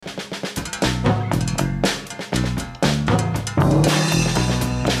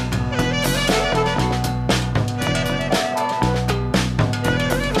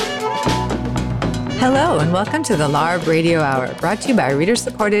and welcome to the LARB Radio Hour, brought to you by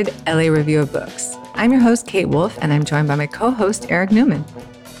reader-supported LA Review of Books. I'm your host, Kate Wolf, and I'm joined by my co-host, Eric Newman.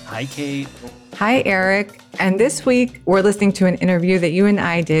 Hi, Kate. Hi, Eric. And this week, we're listening to an interview that you and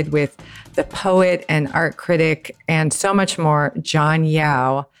I did with the poet and art critic and so much more, John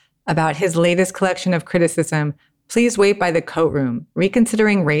Yau, about his latest collection of criticism, Please Wait by the Coatroom,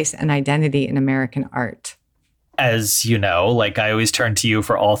 Reconsidering Race and Identity in American Art. As you know, I always turn to you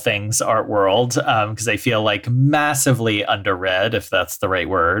for all things art world, because I feel massively underread, if that's the right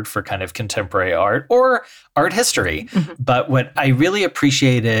word, for kind of contemporary art or art history. Mm-hmm. But what I really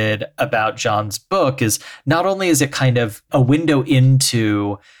appreciated about John's book is not only is it kind of a window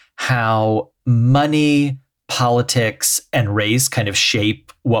into how money, politics, and race kind of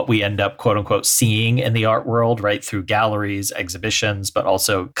shape what we end up, quote unquote, seeing in the art world, right, through galleries, exhibitions, but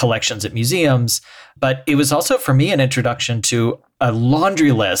also collections at museums. But it was also, for me, an introduction to a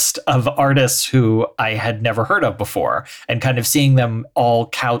laundry list of artists who I had never heard of before, and kind of seeing them all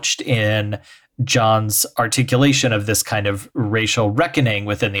couched in John's articulation of this kind of racial reckoning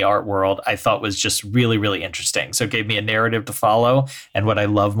within the art world, I thought was just really, really interesting. So it gave me a narrative to follow. And what I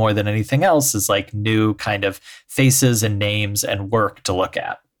love more than anything else is new kind of faces and names and work to look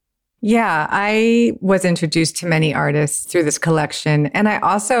at. Yeah, I was introduced to many artists through this collection. And I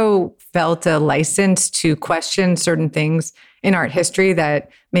also felt a license to question certain things in art history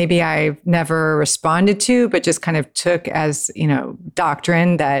that maybe I've never responded to, but just kind of took as,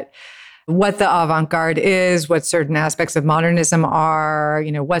 doctrine, that what the avant-garde is, what certain aspects of modernism are,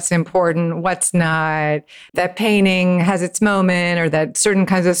 what's important, what's not, that painting has its moment, or that certain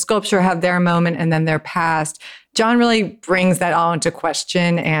kinds of sculpture have their moment and then their past. John really brings that all into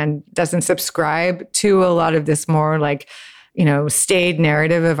question and doesn't subscribe to a lot of this more staid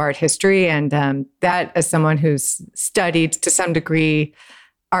narrative of art history. And that, as someone who's studied to some degree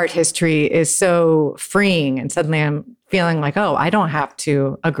art history, is so freeing. And suddenly I'm feeling I don't have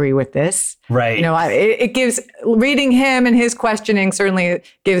to agree with this. Right. It gives, reading him and his questioning certainly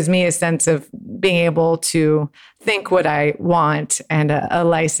gives me a sense of being able to think what I want, and a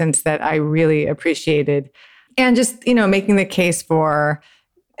license that I really appreciated. And just, making the case for,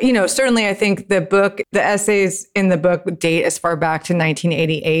 certainly I think the essays in the book date as far back to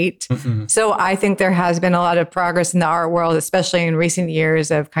 1988. Mm-hmm. So I think there has been a lot of progress in the art world, especially in recent years,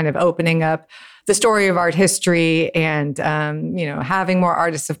 of kind of opening up the story of art history and, having more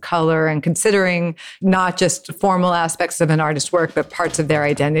artists of color and considering not just formal aspects of an artist's work, but parts of their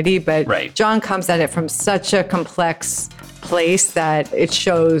identity. But right. John comes at it from such a complex place that it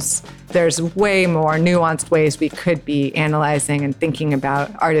shows there's way more nuanced ways we could be analyzing and thinking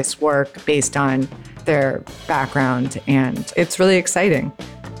about artists' work based on their background. And it's really exciting.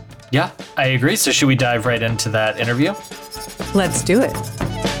 Yeah, I agree. So should we dive right into that interview? Let's do it.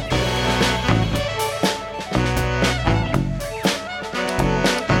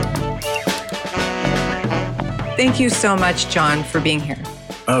 Thank you so much, John, for being here.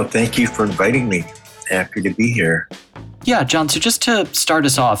 Oh, thank you for inviting me. Happy to be here. Yeah, John, so just to start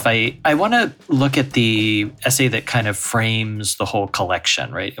us off, I want to look at the essay that kind of frames the whole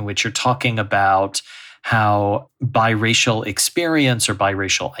collection, right? In which you're talking about how biracial experience or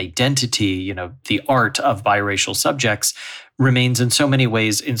biracial identity, the art of biracial subjects, remains in so many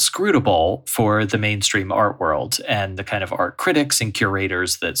ways inscrutable for the mainstream art world and the kind of art critics and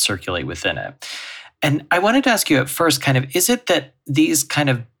curators that circulate within it. And I wanted to ask you at first, is it that these kind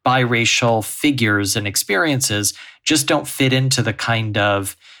of biracial figures and experiences just don't fit into the kind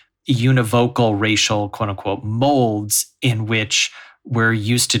of univocal racial, quote unquote, molds in which we're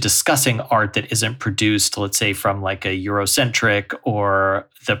used to discussing art that isn't produced, let's say, from a Eurocentric or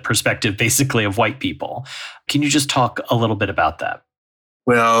the perspective basically of white people? Can you just talk a little bit about that?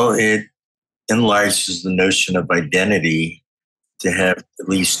 Well, it enlarges the notion of identity to have at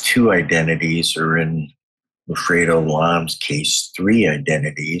least two identities, or in Wifredo Lam's case, three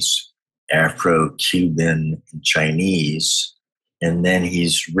identities: Afro-Cuban and Chinese. And then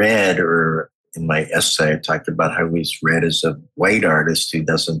he's read, or in my essay, I talked about how he's read as a white artist who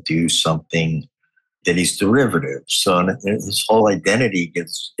doesn't do something that he's derivative. So his whole identity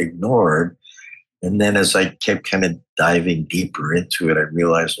gets ignored. And then as I kept kind of diving deeper into it, I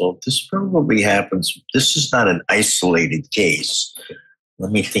realized, well, this probably happens. This is not an isolated case.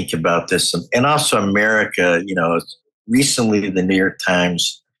 Let me think about this. And also America, recently the New York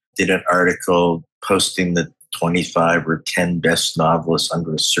Times did an article posting the 25 or 10 best novelists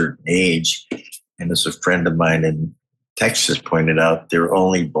under a certain age. And as a friend of mine in Texas pointed out, there are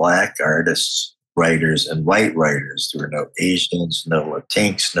only Black artists, writers, and white writers. There were no Asians, no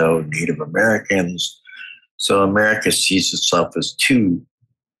Latinx, no Native Americans. So America sees itself as two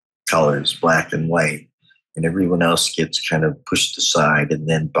colors, Black and white. and everyone else gets kind of pushed aside. And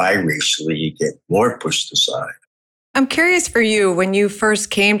then biracially, you get more pushed aside. I'm curious for you, when you first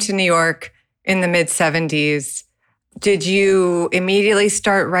came to New York in the mid-'70s, did you immediately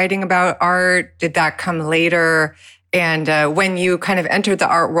start writing about art? Did that come later? And when you kind of entered the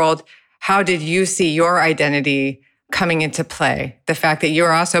art world, how did you see your identity coming into play? The fact that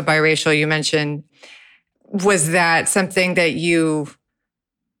you're also biracial, you mentioned, was that something that you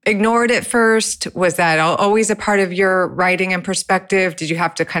ignored at first? Was that always a part of your writing and perspective? Did you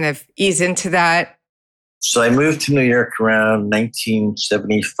have to kind of ease into that? So I moved to New York around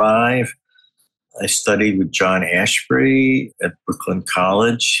 1975. I studied with John Ashbery at Brooklyn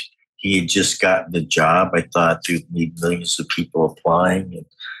College. He had just gotten the job. I thought there'd be millions of people applying. And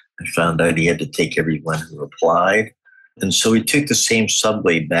I found out he had to take everyone who applied. And so we took the same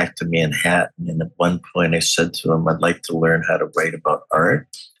subway back to Manhattan. And at one point I said to him, I'd like to learn how to write about art.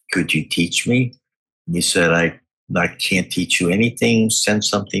 Could you teach me? And he said, I can't teach you anything. Send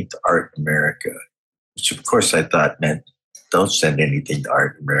something to Art in America. Which of course I thought meant don't send anything to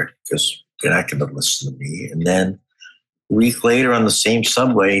Art in America because you're not going to listen to me. And then a week later on the same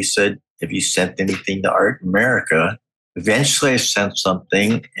subway, he said, have you sent anything to Art in America? Eventually I sent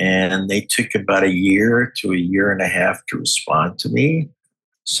something and they took about a year to a year and a half to respond to me.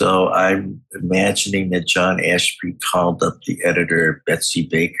 So I'm imagining that John Ashbery called up the editor, Betsy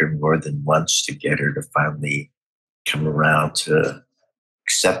Baker, more than once to get her to finally come around to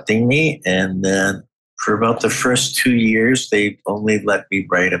accepting me. And then for about the first 2 years, they only let me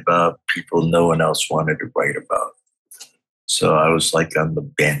write about people no one else wanted to write about. So I was like on the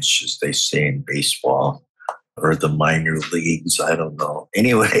bench, as they say in baseball, or the minor leagues. I don't know.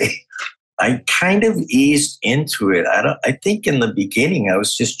 Anyway, I kind of eased into it. I think in the beginning, I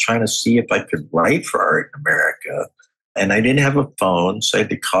was just trying to see if I could write for Art in America. And I didn't have a phone, so I had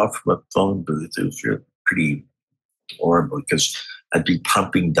to call from a phone booth. It was pretty horrible because I'd be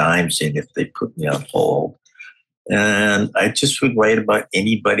pumping dimes in if they put me on hold. And I just would write about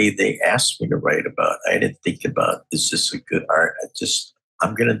anybody they asked me to write about. I didn't think about, is this a good art?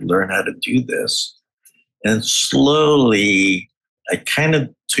 I'm going to learn how to do this. And slowly, I kind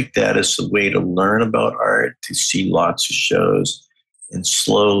of took that as a way to learn about art, to see lots of shows. And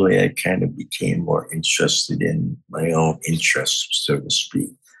slowly, I kind of became more interested in my own interests, so to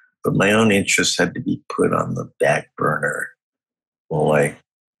speak. But my own interests had to be put on the back burner while I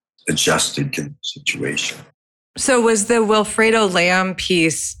adjusted to the situation. So was the Wifredo Lam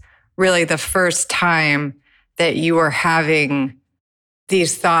piece really the first time that you were having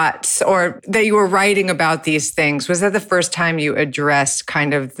these thoughts or that you were writing about these things? Was that the first time you addressed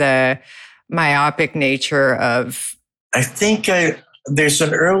kind of the myopic nature of... I think there's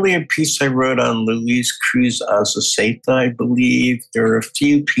an earlier piece I wrote on Luis Cruz Azaceta, I believe. There are a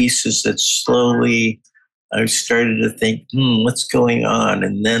few pieces that slowly I started to think, what's going on?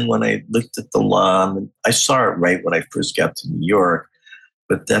 And then when I looked at the Lam, I saw it right when I first got to New York,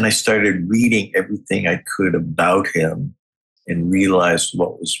 but then I started reading everything I could about him and realized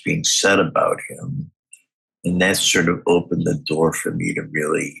what was being said about him. And that sort of opened the door for me to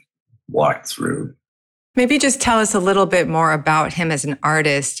really walk through. Maybe just tell us a little bit more about him as an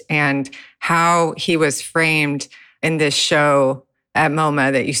artist and how he was framed in this show at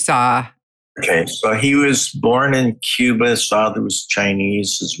MoMA that you saw. Okay, so he was born in Cuba. His father was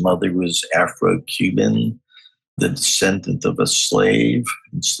Chinese. His mother was Afro-Cuban, the descendant of a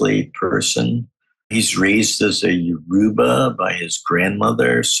enslaved person. He's raised as a Yoruba by his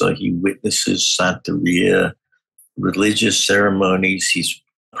grandmother, so he witnesses Santeria religious ceremonies. He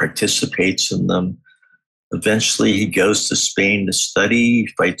participates in them. Eventually, he goes to Spain to study. He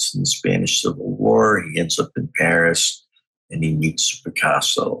fights in the Spanish Civil War. He ends up in Paris, and he meets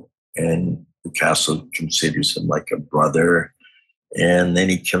Picasso. And Picasso considers him like a brother. And then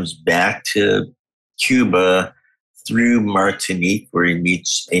he comes back to Cuba through Martinique, where he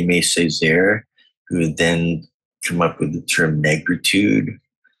meets Aimé Césaire, who would then come up with the term negritude.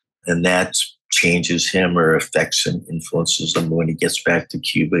 And that changes him or affects him, influences him. When he gets back to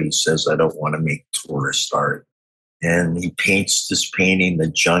Cuba, he says, I don't want to make tourist art. And he paints this painting, The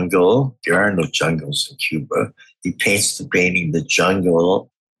Jungle. There are no jungles in Cuba. He paints the painting, The Jungle,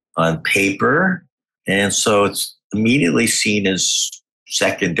 on paper. And so it's immediately seen as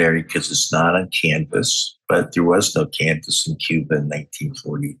secondary because it's not on canvas. But there was no canvas in Cuba in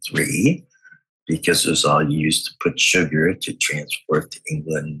 1943 because it was all used to put sugar to transport to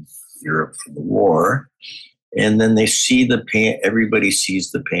England, Europe for the war. And then they see the paint, everybody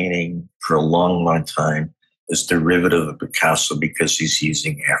sees the painting for a long, long time as derivative of Picasso because he's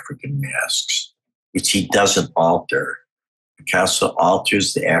using African masks, which he doesn't alter. Picasso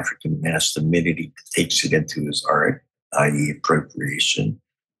alters the African masculinity, takes it into his art, i.e. appropriation.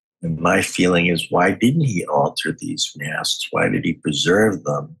 And my feeling is, why didn't he alter these masks? Why did he preserve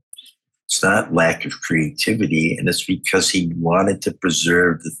them? It's not lack of creativity, and it's because he wanted to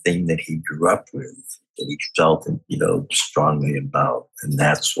preserve the thing that he grew up with, that he felt, strongly about. And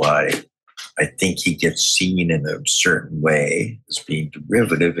that's why I think he gets seen in a certain way as being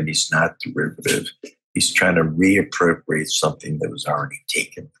derivative, and he's not derivative. He's trying to reappropriate something that was already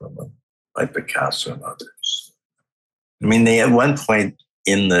taken from him by Picasso and others. I mean, they at one point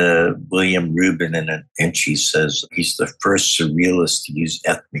in the William Rubin in an entry says he's the first surrealist to use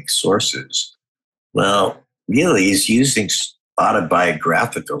ethnic sources. Well, really, he's using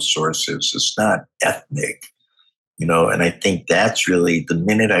autobiographical sources. It's not ethnic, and I think that's really, the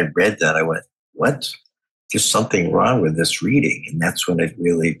minute I read that, I went, what? There's something wrong with this reading. And that's when it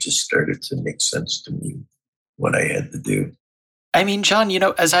really just started to make sense to me, what I had to do. I mean, John,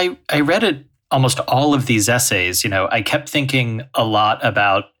 as I read it, almost all of these essays, I kept thinking a lot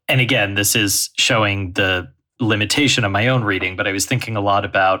about, and again, this is showing the limitation of my own reading, but I was thinking a lot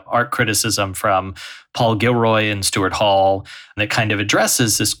about art criticism from Paul Gilroy and Stuart Hall that kind of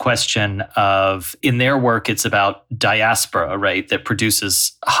addresses this question of, in their work, it's about diaspora, right? That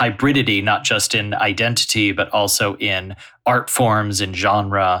produces hybridity, not just in identity, but also in art forms, in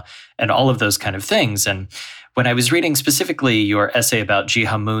genre, and all of those kind of things. And when I was reading specifically your essay about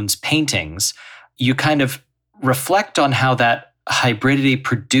Jiha Moon's paintings, you kind of reflect on how that hybridity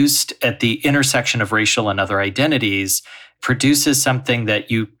produced at the intersection of racial and other identities produces something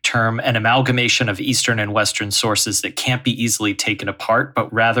that you term an amalgamation of Eastern and Western sources that can't be easily taken apart,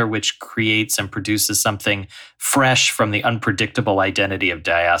 but rather which creates and produces something fresh from the unpredictable identity of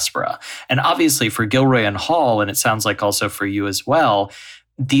diaspora. And obviously for Gilroy and Hall, and it sounds like also for you as well,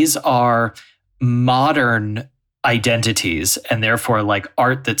 these are modern identities, and therefore like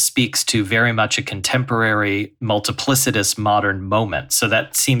art that speaks to very much a contemporary, multiplicitous modern moment. So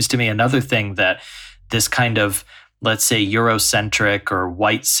that seems to me another thing that this kind of, let's say, Eurocentric or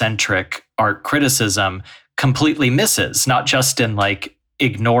white-centric art criticism completely misses, not just in like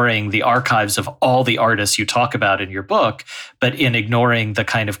ignoring the archives of all the artists you talk about in your book, but in ignoring the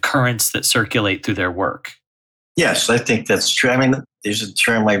kind of currents that circulate through their work. Yes, I think that's true. I mean, there's a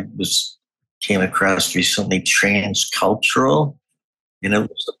term came across recently, transcultural, and it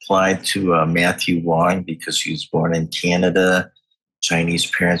was applied to Matthew Wong because he was born in Canada. Chinese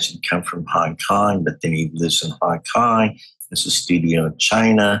parents had come from Hong Kong, but then he lives in Hong Kong, has a studio in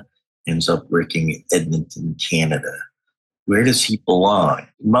China, ends up working in Edmonton, Canada. Where does he belong?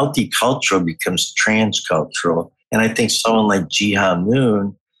 Multicultural becomes transcultural. And I think someone like Jiha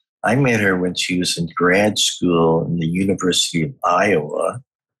Moon, I met her when she was in grad school in the University of Iowa.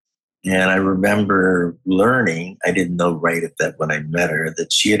 And I remember learning, I didn't know right at that when I met her,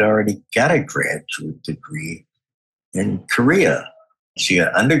 that she had already got a graduate degree in Korea. She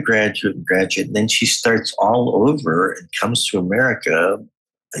got undergraduate and graduate, and then she starts all over and comes to America,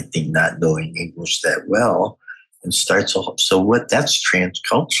 I think not knowing English that well, and starts. That's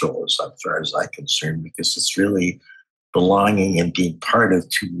transcultural as far as I'm concerned, because it's really belonging and being part of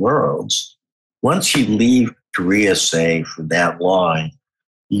two worlds. Once you leave Korea, say, for that long,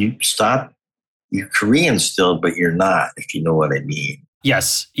 you stop, you're Korean still, but you're not, if you know what I mean.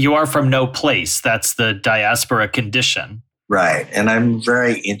 Yes, you are from no place. That's the diaspora condition. Right. And I'm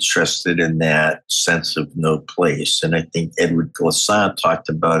very interested in that sense of no place. And I think Edward Glissant talked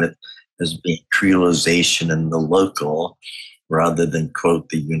about it as being creolization in the local rather than, quote,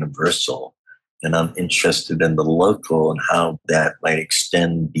 the universal. And I'm interested in the local and how that might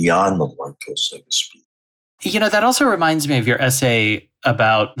extend beyond the local, so to speak. That also reminds me of your essay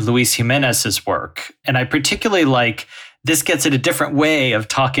about Luis Jimenez's work. And I particularly like, this gets at a different way of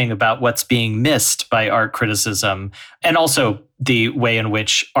talking about what's being missed by art criticism, and also the way in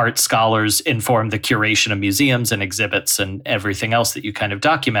which art scholars inform the curation of museums and exhibits and everything else that you kind of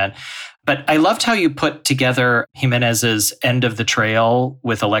document. But I loved how you put together Jimenez's End of the Trail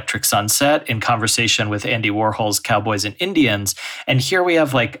with Electric Sunset in conversation with Andy Warhol's Cowboys and Indians. And here we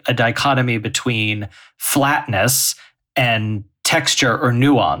have like a dichotomy between flatness and texture or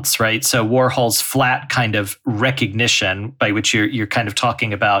nuance, right? So Warhol's flat kind of recognition, by which you're kind of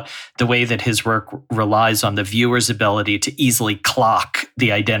talking about the way that his work relies on the viewer's ability to easily clock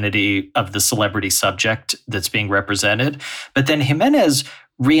the identity of the celebrity subject that's being represented. But then Jimenez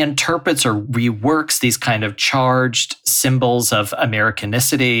reinterprets or reworks these kind of charged symbols of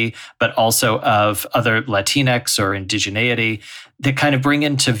Americanicity, but also of other Latinx or indigeneity that kind of bring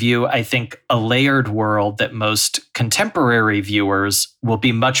into view, I think, a layered world that most contemporary viewers will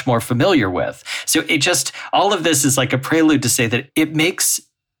be much more familiar with. So all of this is like a prelude to say that it makes,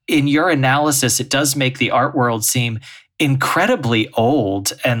 in your analysis, it does make the art world seem incredibly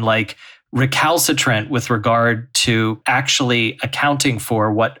old and like recalcitrant with regard to actually accounting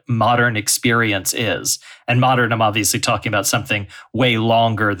for what modern experience is. And modern, I'm obviously talking about something way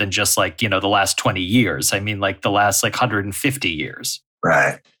longer than just like, the last 20 years. I mean, like the last 150 years.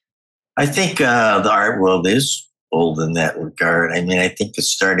 Right. I think the art world is old in that regard. I mean, I think it's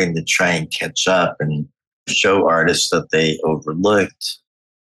starting to try and catch up and show artists that they overlooked,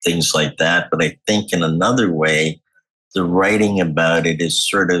 things like that. But I think in another way, the writing about it is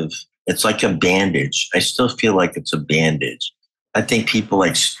it's like a bandage. I still feel like it's a bandage. I think people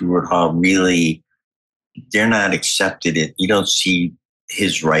like Stuart Hall really, they're not accepted it. You don't see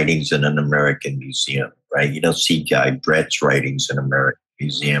his writings in an American museum, right? You don't see Guy Brett's writings in an American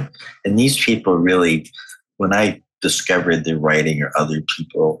museum. And these people really, when I discovered their writing or other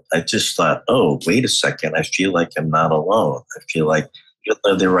people, I just thought, oh, wait a second. I feel like I'm not alone. I feel like even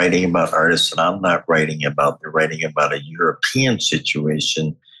though they're writing about artists and I'm not they're writing about a European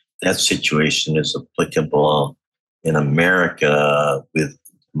situation, that situation is applicable in America with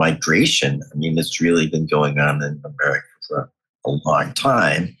migration. I mean, it's really been going on in America for a long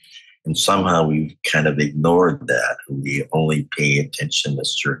time. And somehow we've kind of ignored that. We only pay attention to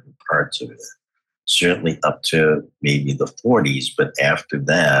certain parts of it, certainly up to maybe the 40s. But after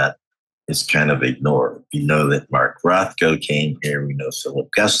that, it's kind of ignored. We know that Mark Rothko came here. We know Philip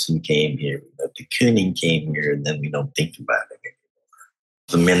Guston came here. We know de Kooning came here. And then we don't think about it anymore.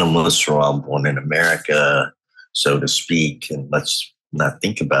 The minimalists were all born in America, so to speak, and let's not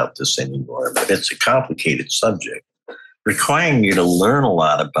think about this anymore. But it's a complicated subject, requiring you to learn a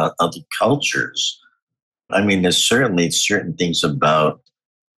lot about other cultures. I mean, there's certainly certain things about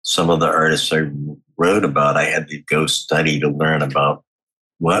some of the artists I wrote about. I had to go study to learn about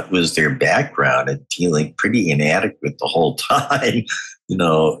what was their background and feeling pretty inadequate the whole time,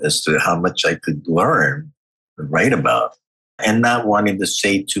 as to how much I could learn and write about. And not wanting to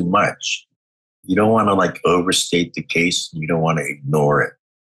say too much. You don't want to overstate the case. You don't want to ignore it.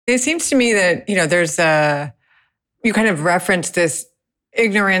 It seems to me that, you kind of referenced this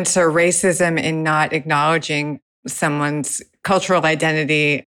ignorance or racism in not acknowledging someone's cultural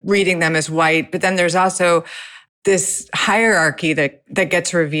identity, reading them as white. But then there's also this hierarchy that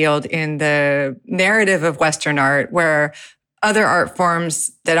gets revealed in the narrative of Western art, where other art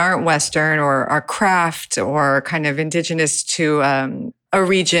forms that aren't Western or are craft or kind of indigenous to a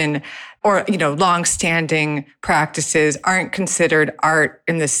region or, long-standing practices aren't considered art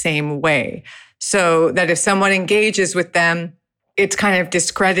in the same way. So that if someone engages with them, it's kind of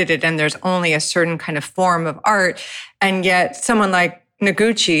discredited and there's only a certain kind of form of art. And yet someone like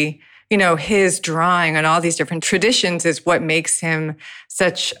Noguchi, his drawing on all these different traditions is what makes him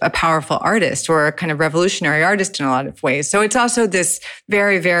such a powerful artist or a kind of revolutionary artist in a lot of ways. So it's also this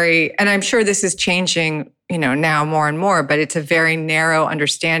very, very, and I'm sure this is changing, now more and more, but it's a very narrow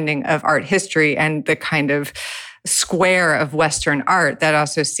understanding of art history and the kind of square of Western art that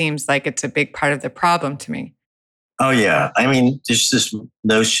also seems like it's a big part of the problem to me. Oh, yeah. I mean, there's this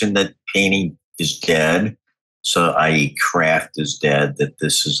notion that painting is dead. So, i.e. craft is dead, that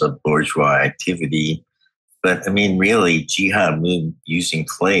this is a bourgeois activity. But I mean, really, Jiha Moon using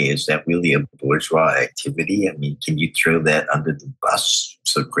clay, is that really a bourgeois activity? I mean, can you throw that under the bus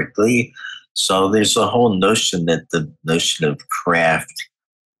so quickly? So there's a whole notion that the notion of craft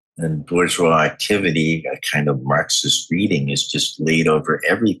and bourgeois activity, a kind of Marxist reading, is just laid over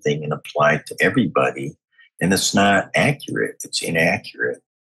everything and applied to everybody. And it's not accurate. It's inaccurate.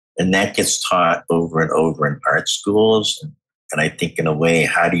 And that gets taught over and over in art schools. And I think in a way,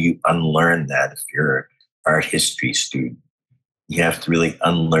 how do you unlearn that if you're an art history student? You have to really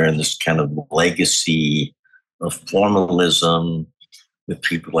unlearn this kind of legacy of formalism with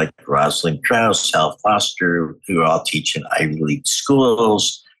people like Rosalind Krauss, Hal Foster, who all teach in Ivy League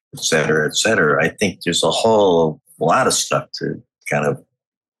schools, et cetera, et cetera. I think there's a whole lot of stuff to kind of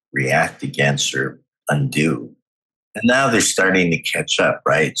react against or undo. And now they're starting to catch up,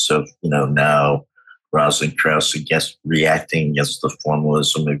 right? So, now Rosalind Krauss, reacting against the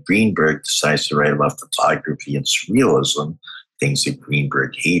formalism of Greenberg, decides to write about photography and surrealism, things that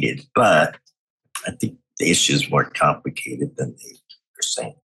Greenberg hated. But I think the issue is more complicated than they are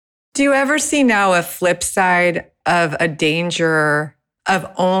saying. Do you ever see now a flip side of a danger of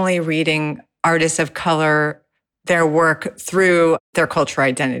only reading artists of color, their work through their cultural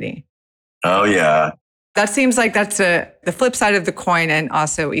identity? Oh, yeah. That seems like that's the flip side of the coin and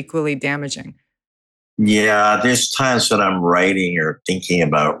also equally damaging. Yeah, there's times when I'm writing or thinking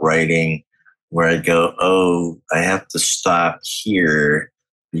about writing where I go, oh, I have to stop here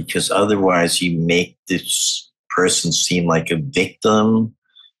because otherwise you make this person seem like a victim,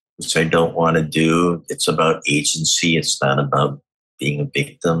 which I don't want to do. It's about agency. It's not about being a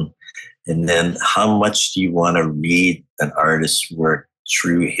victim. And then how much do you want to read an artist's work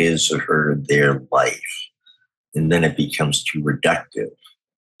through his or her, their life? And then it becomes too reductive.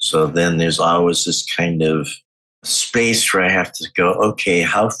 So then there's always this kind of space where I have to go, okay,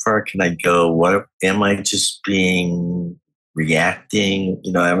 how far can I go? What am I just being reacting?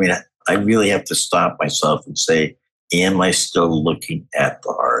 I really have to stop myself and say, am I still looking at the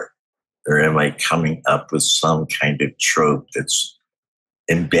art? Or am I coming up with some kind of trope that's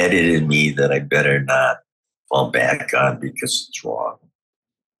embedded in me that I better not fall back on because it's wrong?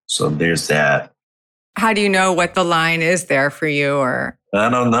 So there's that. How do you know what the line is there for you? Or I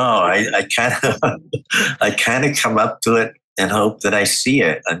don't know. I kind of come up to it and hope that I see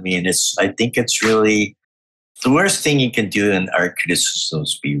it. I think it's really the worst thing you can do in art criticism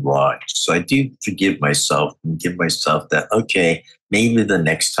is be wrong. So I do forgive myself and give myself that, okay, maybe the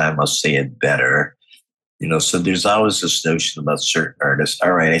next time I'll say it better. So there's always this notion about certain artists.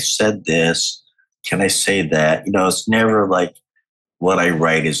 All right, I said this. Can I say that? It's never like what I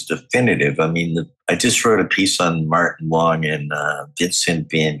write is definitive. I just wrote a piece on Martin Long and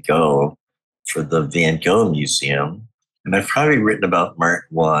Vincent van Gogh for the Van Gogh Museum. And I've probably written about Martin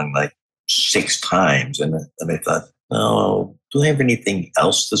Long like 6 times. And I thought, no, do I have anything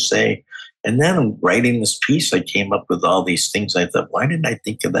else to say? And then writing this piece, I came up with all these things. I thought, why didn't I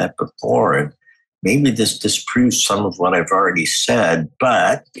think of that before? And maybe this disproves some of what I've already said.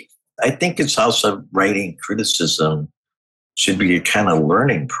 But I think it's also writing criticism should be a kind of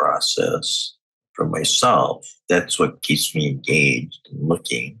learning process for myself. That's what keeps me engaged and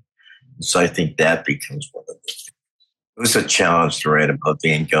looking. So I think that becomes one of the things. It was a challenge to write about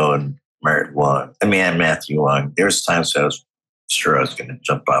Van Gogh and Martin Long. And Matthew Long. There was times I was sure I was going to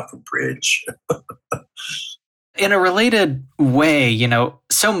jump off a bridge. In a related way,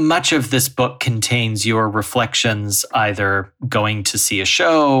 so much of this book contains your reflections, either going to see a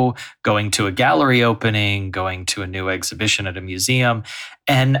show, going to a gallery opening, going to a new exhibition at a museum.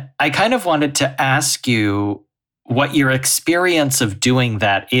 And I kind of wanted to ask you what your experience of doing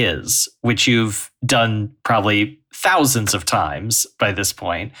that is, which you've done probably thousands of times by this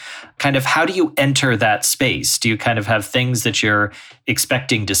point. Kind of how do you enter that space? Do you kind of have things that you're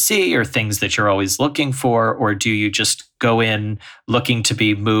expecting to see or things that you're always looking for? Or do you just go in looking to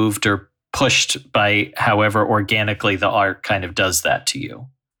be moved or pushed by however organically the art kind of does that to you?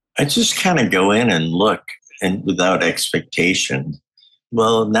 I just kind of go in and look and without expectation.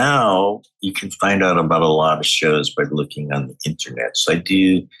 Well, now you can find out about a lot of shows by looking on the internet. So I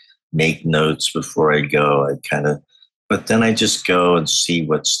do make notes before I go. But then I just go and see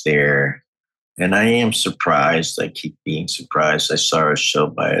what's there. And I am surprised. I keep being surprised. I saw a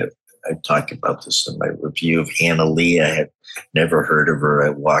show I talked about this in my review of Hannah Lee. I had never heard of her. I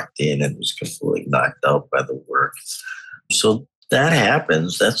walked in and was completely knocked out by the work. So that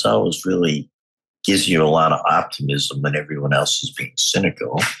happens. That's always really gives you a lot of optimism when everyone else is being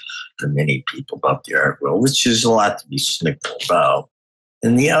cynical, for many people about the art world, which is a lot to be cynical about.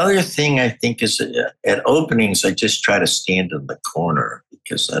 And the other thing I think is at openings, I just try to stand in the corner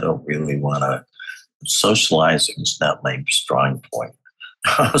because I don't really want to. Socializing is not my strong point.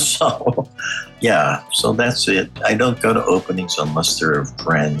 So that's it. I don't go to openings unless they're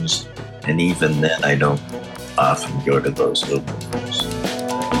friends. And even then, I don't often go to those openings.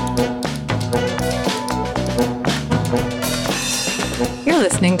 You're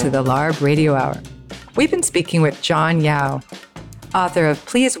listening to the LARB Radio Hour. We've been speaking with John Yau, author of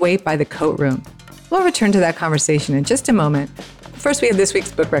Please Wait by the Coatroom. We'll return to that conversation in just a moment. First, we have this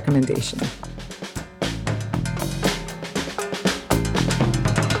week's book recommendation.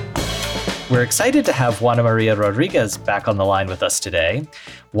 We're excited to have Juana María Rodríguez back on the line with us today.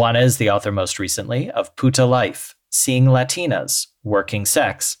 Juana is the author most recently of Puta Life, Seeing Latinas, Working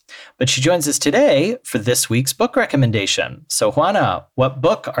Sex. But she joins us today for this week's book recommendation. So Juana, what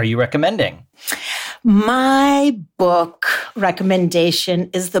book are you recommending? My book recommendation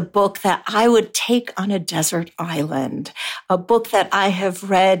is the book that I would take on a desert island, a book that I have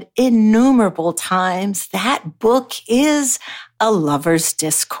read innumerable times. That book is A Lover's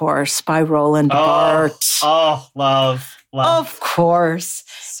Discourse by Roland Barthes. Love. Of course.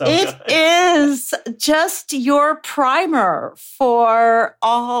 So it is just your primer for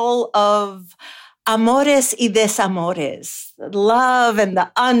all of amores y desamores, love and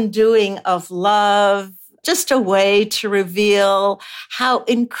the undoing of love, just a way to reveal how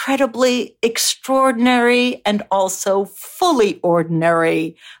incredibly extraordinary and also fully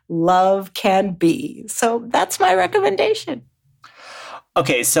ordinary love can be. So that's my recommendation.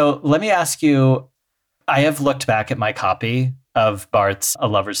 Okay, so let me ask you, I have looked back at my copy of Barthes' A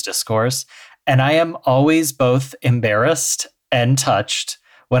Lover's Discourse, and I am always both embarrassed and touched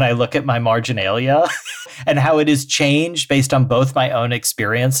when I look at my marginalia and how it has changed based on both my own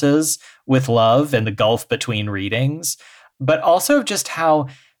experiences with love and the gulf between readings, but also just how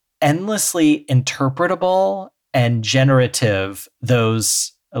endlessly interpretable and generative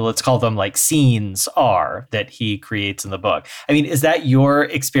those, let's call them like scenes are that he creates in the book. I mean, is that your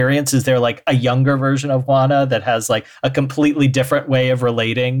experience? Is there like a younger version of Juana that has like a completely different way of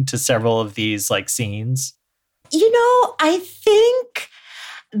relating to several of these like scenes? I think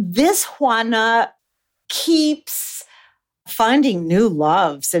this Juana keeps finding new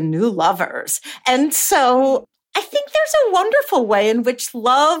loves and new lovers. And so I think there's a wonderful way in which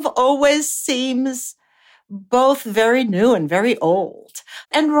love always seems both very new and very old.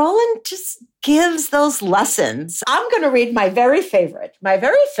 And Roland just gives those lessons. I'm going to read my very favorite. My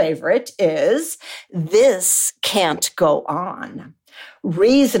very favorite is This Can't Go On.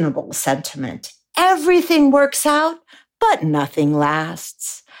 Reasonable sentiment. Everything works out, but nothing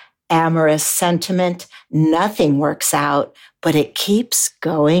lasts. Amorous sentiment. Nothing works out, but it keeps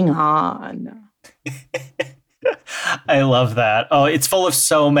going on. I love that. Oh, it's full of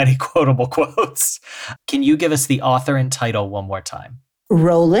so many quotable quotes. Can you give us the author and title one more time?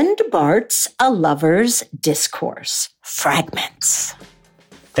 Roland Barthes' A Lover's Discourse. Fragments.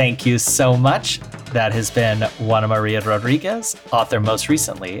 Thank you so much. That has been Juana María Rodríguez, author most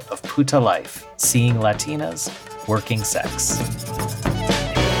recently of Puta Life, Seeing Latinas, Working Sex.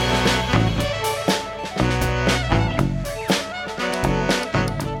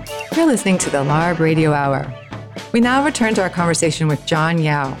 You're listening to the LARB Radio Hour. We now return to our conversation with John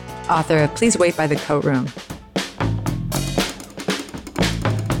Yau, author of Please Wait by the Coatroom.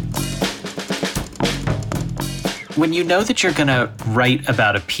 When you know that you're going to write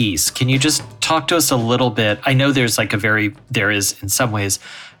about a piece, can you just talk to us a little bit? I know there is in some ways,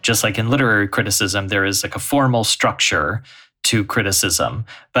 just like in literary criticism, there is like a formal structure to criticism.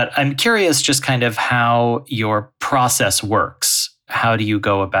 But I'm curious just kind of how your process works. How do you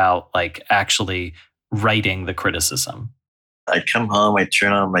go about like actually writing the criticism? I come home, I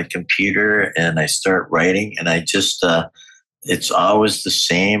turn on my computer and I start writing, and I just, it's always the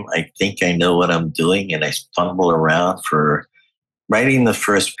same. I think I know what I'm doing, and I fumble around for writing the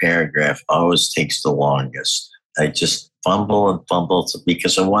first paragraph always takes the longest. I just fumble and fumble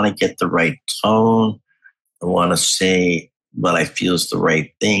because I want to get the right tone. I want to say what I feel is the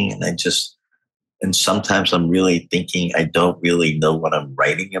right thing. And sometimes I'm really thinking I don't really know what I'm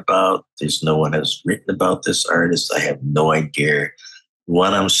writing about. There's no one has written about this artist. I have no idea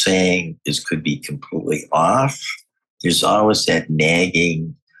what I'm saying could be completely off. There's always that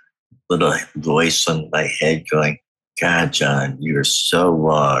nagging little voice in my head going, God, John, you're so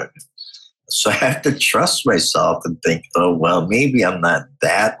wrong. So I have to trust myself and think, oh, well, maybe I'm not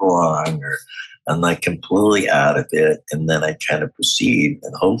that wrong, or I'm not completely out of it. And then I kind of proceed,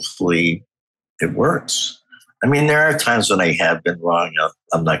 and hopefully it works. I mean, there are times when I have been wrong.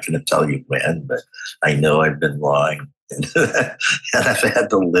 I'm not going to tell you when, but I know I've been wrong. And I've had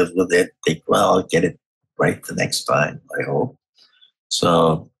to live with it. Think, well, I'll get it right the next time, I hope.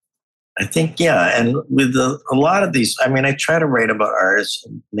 So I think, yeah. And with a lot of these, I mean, I try to write about artists,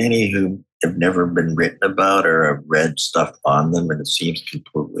 many who have never been written about, or I've read stuff on them, and it seems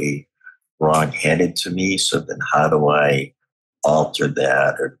completely wrong-headed to me. So then how do I alter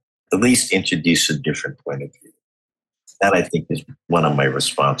that, or at least introduce a different point of view? That, I think, is one of my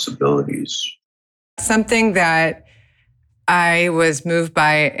responsibilities. Something that I was moved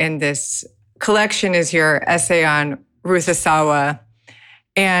by in this collection is your essay on Ruth Asawa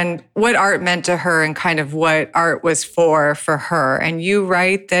and what art meant to her and kind of what art was for her. And you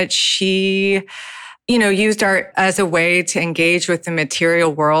write that she, used art as a way to engage with the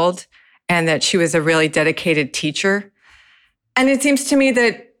material world, and that she was a really dedicated teacher. And it seems to me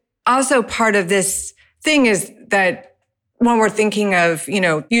that also part of this thing is that when we're thinking of,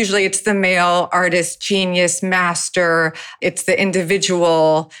 usually it's the male artist, genius, master, it's the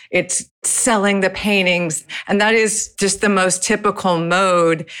individual, it's selling the paintings. And that is just the most typical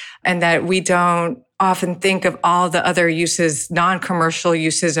mode. And that we don't often think of all the other uses, non-commercial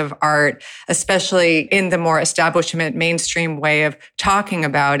uses of art, especially in the more establishment mainstream way of talking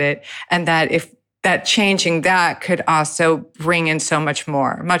about it. And that changing that could also bring in so much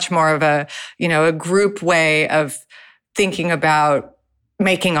more of a group way of thinking about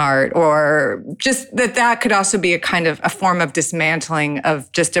making art, or just that could also be a kind of a form of dismantling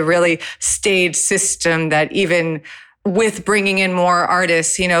of just a really staid system that even with bringing in more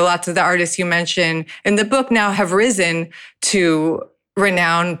artists, lots of the artists you mentioned in the book now have risen to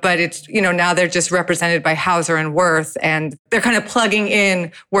renown, but it's, now they're just represented by Hauser and Worth, and they're kind of plugging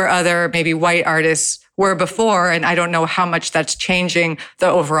in where other maybe white artists were before. And I don't know how much that's changing the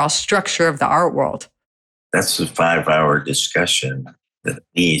overall structure of the art world. That's a 5-hour discussion at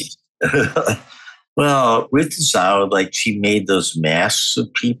least. Well, Ruth Asawa, she made those masks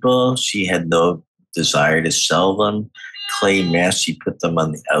of people. She had no desire to sell them. Clay masks, she put them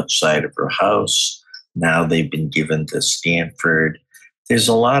on the outside of her house. Now they've been given to Stanford. There's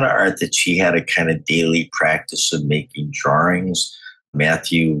a lot of art that she had a kind of daily practice of making drawings.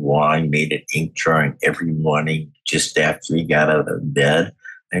 Matthew Wong made an ink drawing every morning just after he got out of bed.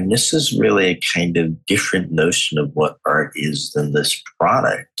 And this is really a kind of different notion of what art is than this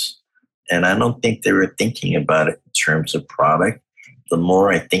product. And I don't think they were thinking about it in terms of product. The more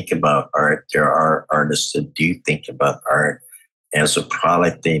I think about art, there are artists that do think about art as a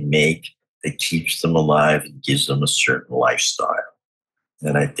product they make that keeps them alive and gives them a certain lifestyle.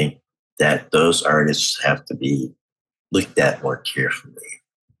 And I think that those artists have to be looked at more carefully.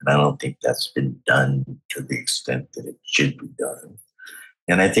 And I don't think that's been done to the extent that it should be done.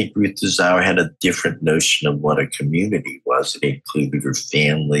 And I think Ruth Asawa had a different notion of what a community was. It included her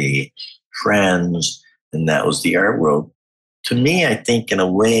family, friends, and that was the art world. To me, I think in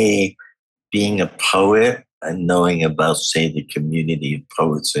a way, being a poet and knowing about, say, the community of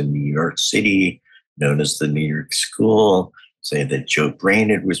poets in New York City, known as the New York School, say that Joe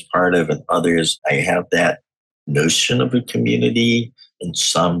Brainerd was part of, and others, I have that notion of a community in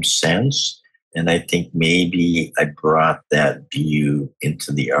some sense. And I think maybe I brought that view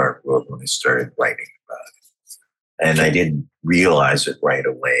into the art world when I started writing about it. And I didn't realize it right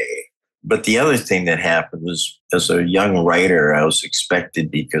away. But the other thing that happened was, as a young writer, I was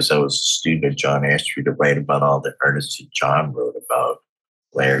expected, because I was a student of John Ashby, to write about all the artists that John wrote about,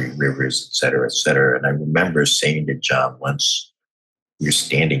 Larry Rivers, et cetera, et cetera. And I remember saying to John once, we were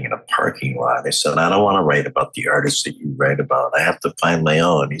standing in a parking lot, I said, I don't want to write about the artists that you write about. I have to find my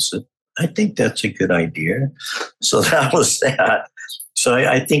own. He said, I think that's a good idea. So that was that. So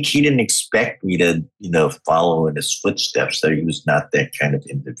I think he didn't expect me to, follow in his footsteps, that he was not that kind of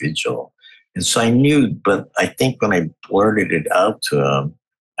individual. And so I knew, but I think when I blurted it out to him,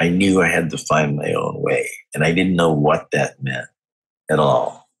 I knew I had to find my own way. And I didn't know what that meant at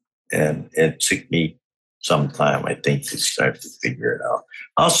all. And it took me some time, I think, to start to figure it out.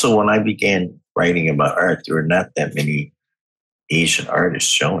 Also, when I began writing about art, there were not that many Asian artists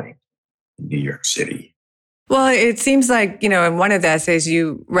showing in New York City. Well, it seems like, in one of the essays,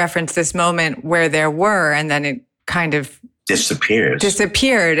 you referenced this moment where there were, and then it kind of disappeared.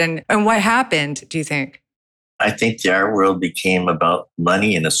 And what happened, do you think? I think the art world became about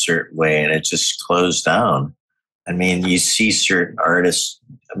money in a certain way, and it just closed down. I mean, you see certain artists.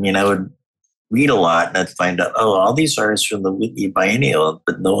 I mean, I would read a lot and I'd find out, all these artists from the Whitney Biennial,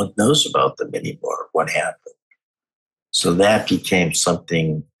 but no one knows about them anymore. What happened? So that became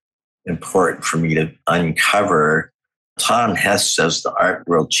something important for me to uncover. Tom Hess says the art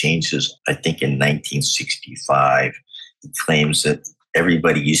world changes, I think, in 1965. He claims that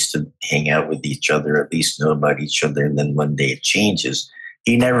everybody used to hang out with each other, at least know about each other, and then one day it changes.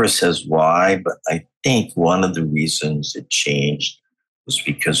 He never says why, but I think one of the reasons it changed was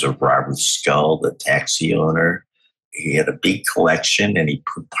because of Robert Scull, the taxi owner. He had a big collection and he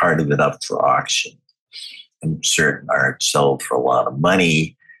put part of it up for auction. And certain art sold for a lot of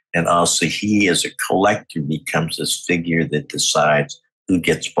money. And also he, as a collector, becomes this figure that decides who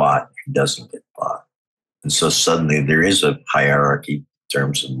gets bought and who doesn't get bought. And so suddenly there is a hierarchy in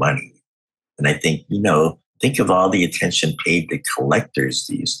terms of money. And I think, think of all the attention paid to collectors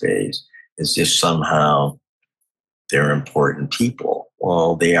these days as if somehow they're important people.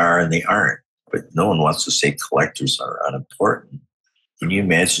 Well, they are and they aren't. But no one wants to say collectors are unimportant. Can you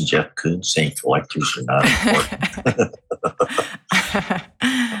imagine Jeff Koons saying collectors are not important?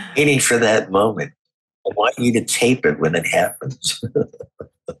 Waiting for that moment. I want you to tape it when it happens.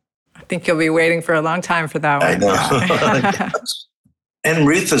 I think you'll be waiting for a long time for that one. I know. And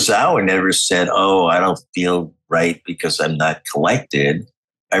Ruth Asawa never said, I don't feel right because I'm not collected.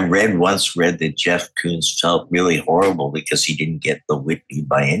 I once read that Jeff Koons felt really horrible because he didn't get the Whitney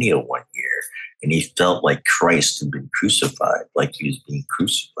Biennial one year. And he felt like Christ had been crucified, like he was being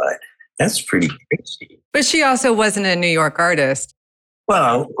crucified. That's pretty crazy. But she also wasn't a New York artist.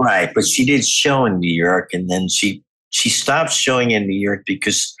 Well, right. But she did show in New York. And then she stopped showing in New York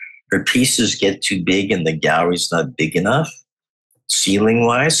because her pieces get too big and the gallery's not big enough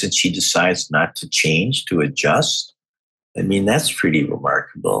ceiling-wise, and she decides not to change, to adjust. I mean, that's pretty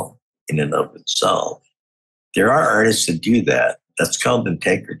remarkable in and of itself. There are artists that do that. That's called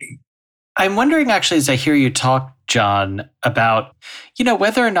integrity. I'm wondering, actually, as I hear you talk, John, about,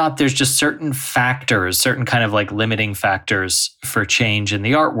 whether or not there's just certain factors, certain kind of like limiting factors for change in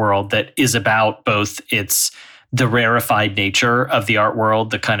the art world that is about both the rarefied nature of the art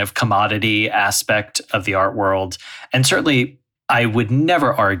world, the kind of commodity aspect of the art world. And certainly, I would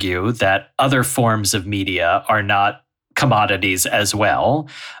never argue that other forms of media are not commodities as well.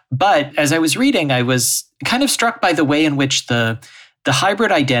 But as I was reading, I was kind of struck by the way in which the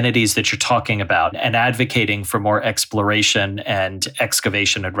hybrid identities that you're talking about and advocating for more exploration and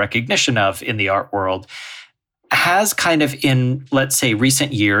excavation and recognition of in the art world has kind of in, let's say,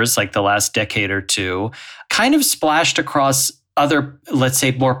 recent years, like the last decade or two, kind of splashed across other, let's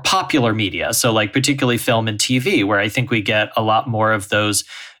say, more popular media. So like particularly film and TV, where I think we get a lot more of those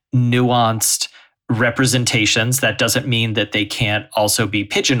nuanced representations. That doesn't mean that they can't also be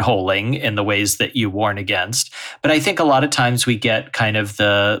pigeonholing in the ways that you warn against. But I think a lot of times we get kind of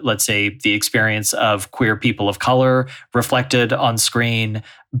let's say, the experience of queer people of color reflected on screen,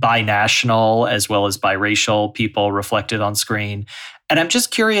 binational as well as biracial people reflected on screen. And I'm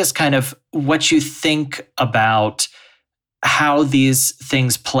just curious kind of what you think about how these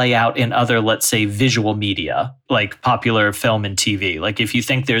things play out in other, let's say, visual media, like popular film and TV. Like if you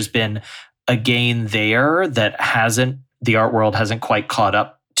think there's been a gain there that the art world hasn't quite caught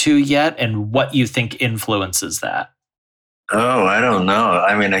up to yet, and what you think influences that. Oh, I don't know.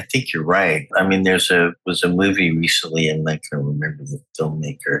 I mean, I think you're right. I mean, was a movie recently, and I can't remember the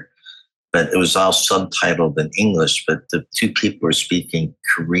filmmaker, but it was all subtitled in English, but the two people were speaking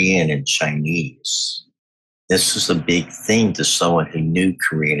Korean and Chinese. This is a big thing to someone who knew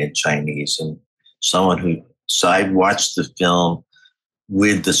Korean and Chinese, and so I watched the film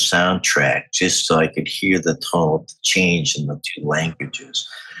with the soundtrack just so I could hear the tone change in the two languages.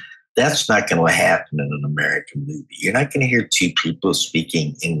 That's not going to happen in an American movie. You're not going to hear two people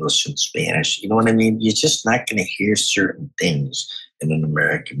speaking English and Spanish. You know what I mean? You're just not going to hear certain things in an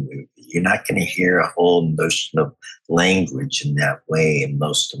American movie. You're not going to hear a whole notion of language in that way in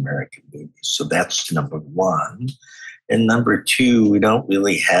most American movies. So that's number one. And number two, we don't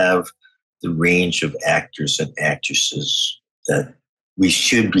really have the range of actors and actresses that we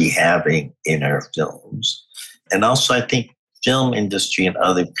should be having in our films. And also, I think film industry in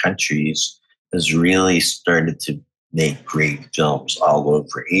other countries has really started to make great films all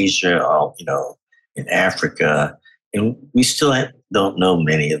over Asia, in Africa. And we still don't know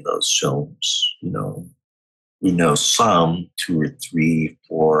many of those films. We know some, 2 or 3,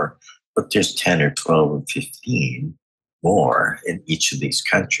 4, but there's 10 or 12 or 15 more in each of these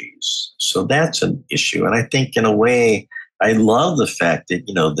countries. So that's an issue. And I think in a way, I love the fact that,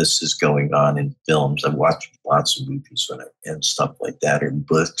 this is going on in films. I've watched lots of movies and stuff like that, or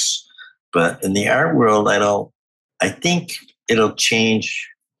books. But in the art world, I think it'll change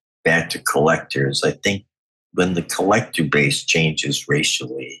back to collectors. I think when the collector base changes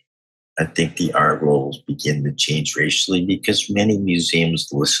racially, I think the art will begin to change racially because many museums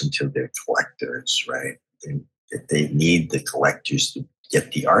listen to their collectors, right? They need the collectors to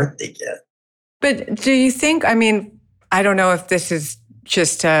get the art they get. But do you think, I don't know if this is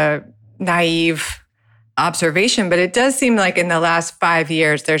just a naive observation, but it does seem like in the last 5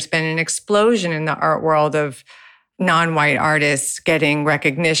 years, there's been an explosion in the art world of non-white artists getting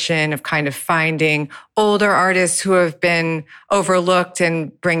recognition, of kind of finding older artists who have been overlooked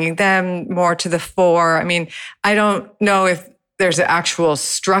and bringing them more to the fore. I don't know if there's an actual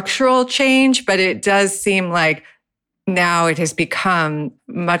structural change, but it does seem like now it has become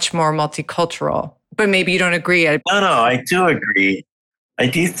much more multicultural. But maybe you don't agree. No, I do agree. I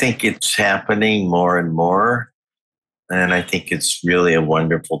do think it's happening more and more. And I think it's really a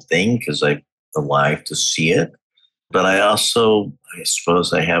wonderful thing because I'm alive to see it. But I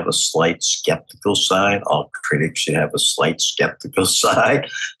suppose I have a slight skeptical side. All critics should have a slight skeptical side.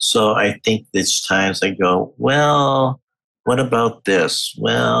 So I think there's times I go, well, what about this?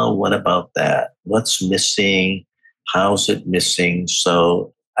 Well, what about that? What's missing? How's it missing?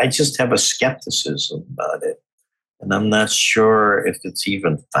 So I just have a skepticism about it. And I'm not sure if it's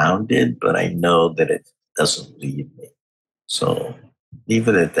even founded, but I know that it doesn't leave me. So leave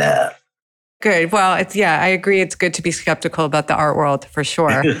it at that. Good. Well, I agree. It's good to be skeptical about the art world for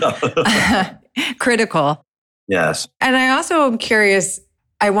sure. Critical. Yes. And I also am curious,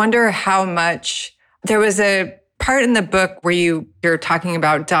 I wonder how much, there was a part in the book where you're talking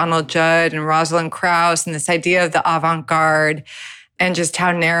about Donald Judd and Rosalind Krauss and this idea of the avant-garde. and just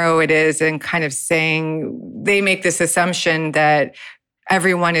how narrow it is, and kind of saying they make this assumption that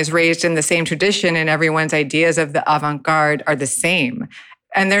everyone is raised in the same tradition and everyone's ideas of the avant-garde are the same.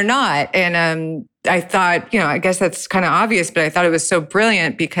 And they're not. And I thought, I guess that's kind of obvious, but I thought it was so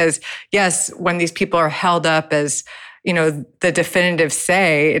brilliant because, yes, when these people are held up as, the definitive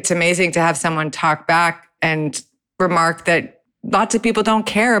say, it's amazing to have someone talk back and remark that lots of people don't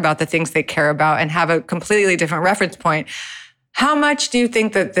care about the things they care about and have a completely different reference point. How much do you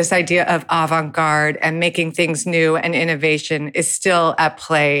think that this idea of avant-garde and making things new and innovation is still at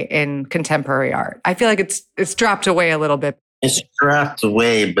play in contemporary art? I feel like it's dropped away a little bit. It's dropped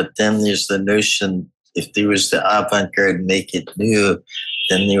away, but then there's the notion, if there was the avant-garde, make it new,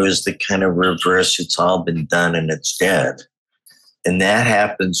 then there was the kind of reverse, it's all been done and it's dead. And that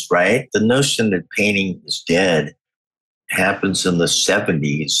happens, right? The notion that painting is dead happens in the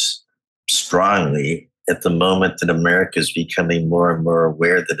 70s strongly, at the moment that America is becoming more and more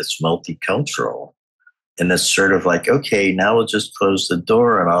aware that it's multicultural. And it's sort of like, okay, now we'll just close the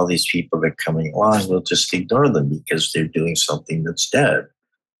door on all these people that are coming along. We'll just ignore them because they're doing something that's dead.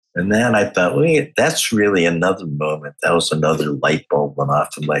 And then I thought, wait, that's really another moment. That was another light bulb went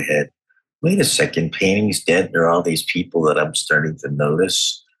off in my head. Wait a second, painting's dead. There are all these people that I'm starting to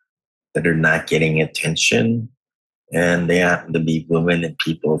notice that are not getting attention. And they happen to be women and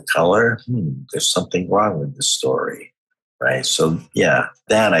people of color. There's something wrong with the story, right? So yeah,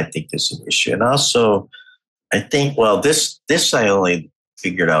 that I think is an issue. And also, I think, this I only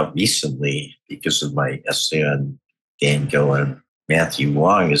figured out recently because of my essay on Van Gogh and Matthew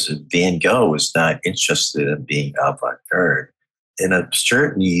Wong, is that Van Gogh was not interested in being avant-garde. In a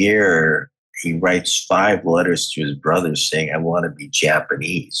certain year, he writes 5 letters to his brother saying, I want to be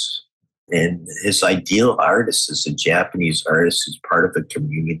Japanese. And his ideal artist is a Japanese artist who's part of a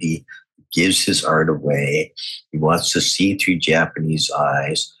community, gives his art away. He wants to see through Japanese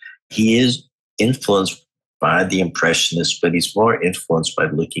eyes. He is influenced by the Impressionists, but he's more influenced by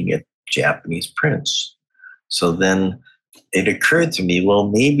looking at Japanese prints. So then it occurred to me,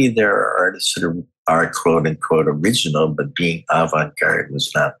 maybe there are artists that are quote unquote original, but being avant-garde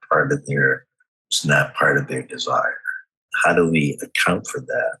was not part of their desire. How do we account for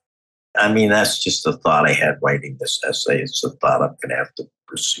that? I mean, that's just a thought I had writing this essay. It's a thought I'm going to have to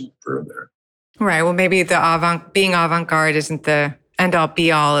pursue further. Right. Well, maybe being avant-garde isn't the end-all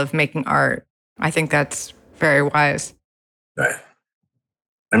be-all of making art. I think that's very wise. Right.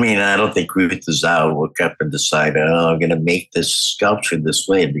 I mean, I don't think Ruth Asawa woke up and decided, I'm going to make this sculpture this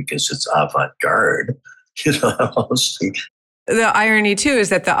way because it's avant-garde. The irony, too, is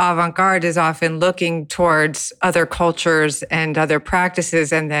that the avant-garde is often looking towards other cultures and other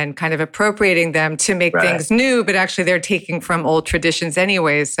practices and then kind of appropriating them to make things new, but actually they're taking from old traditions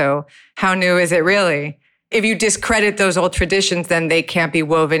anyways. So how new is it really? If you discredit those old traditions, then they can't be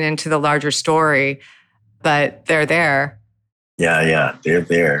woven into the larger story, but they're there. Yeah, they're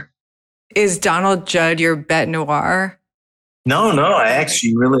there. Is Donald Judd your bête noire? No, I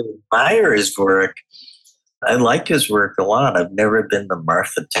actually really admire his work. I like his work a lot. I've never been to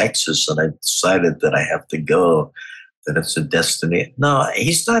Marfa, Texas, and I've decided that I have to go, that it's a destiny. No,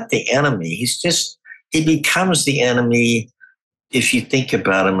 he's not the enemy. He becomes the enemy if you think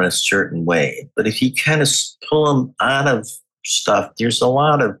about him in a certain way. But if you kind of pull him out of stuff, there's a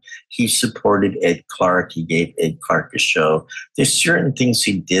lot of, he supported Ed Clark. He gave Ed Clark a show. There's certain things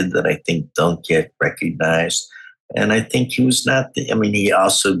he did that I think don't get recognized. And I think he was not he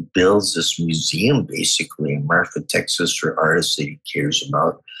also builds this museum basically in Marfa, Texas for artists that he cares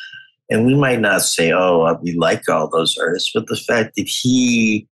about. And we might not say, we like all those artists, but the fact that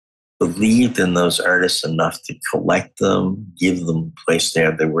he believed in those artists enough to collect them, give them a place to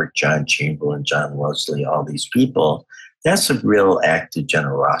have their work, John Chamberlain, John Wesley, all these people, that's a real act of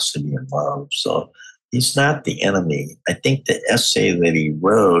generosity and love. So he's not the enemy. I think the essay that he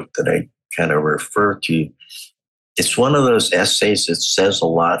wrote that I kind of refer to, it's one of those essays that says a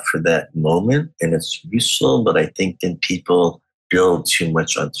lot for that moment and it's useful, but I think then people build too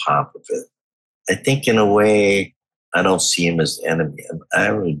much on top of it. I think in a way, I don't see him as the enemy.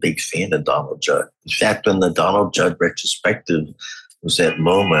 I'm a big fan of Donald Judd. In fact, when the Donald Judd retrospective was that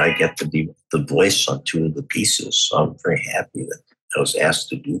moment, I get to be the voice on 2 of the pieces. So I'm very happy that I was asked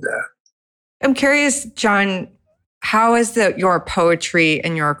to do that. I'm curious, John, how has your poetry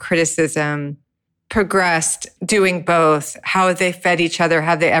and your criticism progressed doing both? How have they fed each other?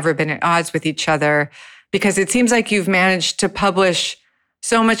 Have they ever been at odds with each other? Because it seems like you've managed to publish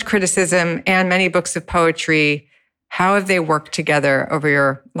so much criticism and many books of poetry. How have they worked together over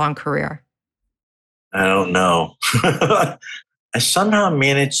your long career? I don't know. I somehow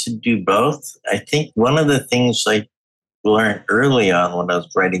managed to do both. I think one of the things learned early on when I was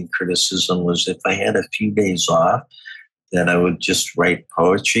writing criticism was if I had a few days off, then I would just write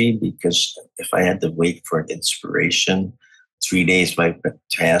poetry, because if I had to wait for an inspiration, 3 days might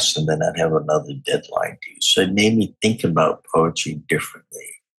pass and then I'd have another deadline due. So it made me think about poetry differently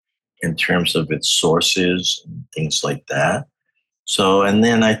in terms of its sources and things like that. So, and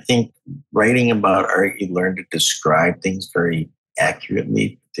then I think writing about art, you learn to describe things very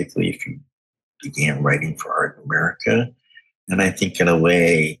accurately, particularly if you began writing for Art in America. And I think in a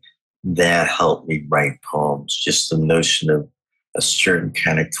way that helped me write poems, just the notion of a certain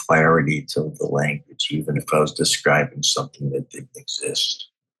kind of clarity to the language, even if I was describing something that didn't exist.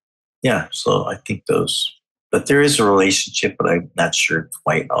 Yeah, so I think those, but there is a relationship, but I'm not sure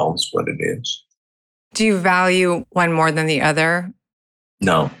quite always what it is. Do you value one more than the other?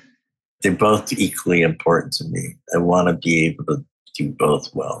 No, they're both equally important to me. I want to be able to do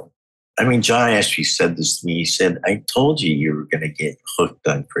both well. I mean, John actually said this to me. He said, I told you were going to get hooked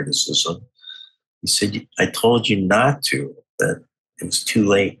on criticism. He said, I told you not to, but it was too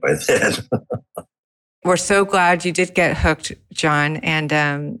late by then. We're so glad you did get hooked, John.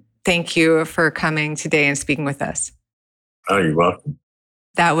 And thank you for coming today and speaking with us. Oh, you're welcome.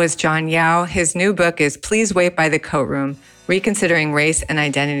 That was John Yau. His new book is Please Wait by the Coatroom, Reconsidering Race and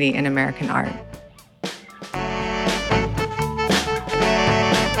Identity in American Art.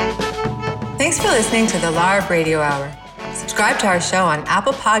 Thanks for listening to the LARB Radio Hour. Subscribe to our show on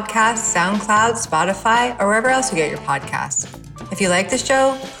Apple Podcasts, SoundCloud, Spotify, or wherever else you get your podcasts. If you like the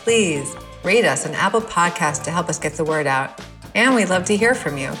show, please rate us on Apple Podcasts to help us get the word out. And we'd love to hear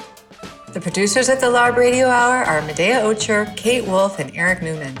from you. The producers at the LARB Radio Hour are Medea Ocher, Kate Wolf, and Eric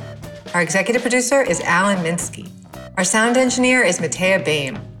Newman. Our executive producer is Alan Minsky. Our sound engineer is Matea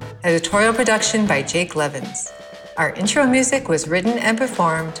Baim. Editorial production by Jake Levins. Our intro music was written and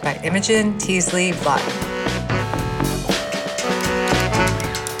performed by Imogen Teasley Vaughton.